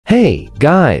Hey,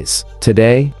 guys!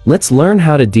 Today, let's learn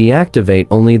how to deactivate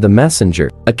only the Messenger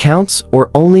accounts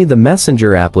or only the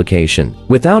Messenger application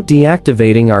without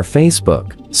deactivating our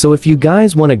Facebook. So if you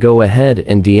guys want to go ahead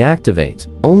and deactivate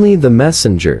only the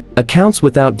Messenger accounts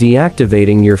without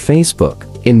deactivating your Facebook,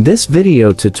 in this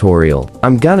video tutorial,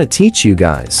 I'm gonna teach you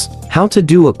guys how to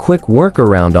do a quick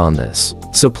workaround on this.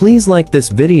 So please like this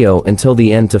video until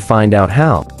the end to find out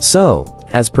how. So,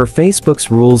 as per Facebook's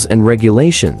rules and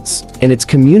regulations, and its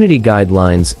community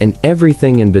guidelines and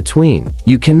everything in between,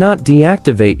 you cannot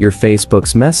deactivate your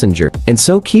Facebook's Messenger, and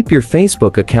so keep your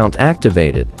Facebook account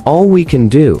activated. All we can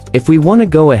do, if we want to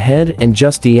go ahead and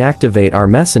just deactivate our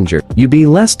Messenger, you be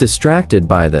less distracted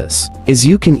by this, is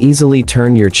you can easily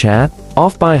turn your chat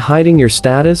off by hiding your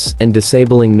status and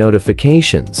disabling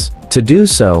notifications. To do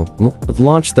so,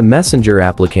 launch the Messenger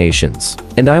applications,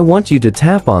 and I want you to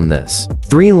tap on this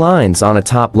 3 lines on a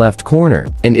top left corner,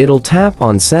 and it'll tap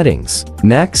on settings.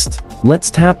 Next,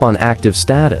 let's tap on active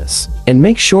status, and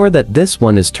make sure that this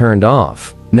one is turned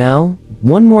off. Now,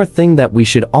 one more thing that we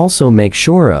should also make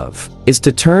sure of is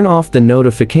to turn off the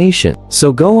notification.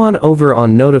 So go on over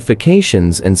on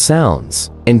notifications and sounds,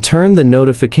 and turn the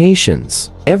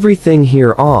notifications, everything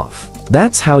here off.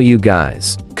 That's how you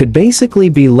guys could basically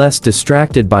be less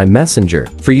distracted by Messenger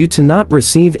for you to not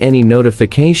receive any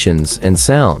notifications and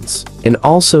sounds, and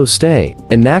also stay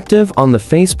inactive on the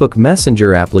Facebook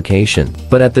Messenger application,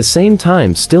 but at the same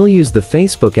time still use the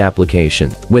Facebook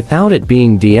application without it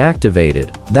being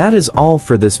deactivated. That is all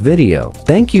for this video.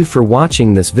 Thank you for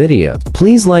watching this video.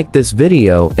 Please like this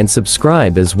video and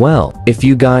subscribe as well if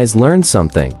you guys learned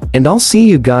something, and I'll see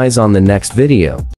you guys on the next video.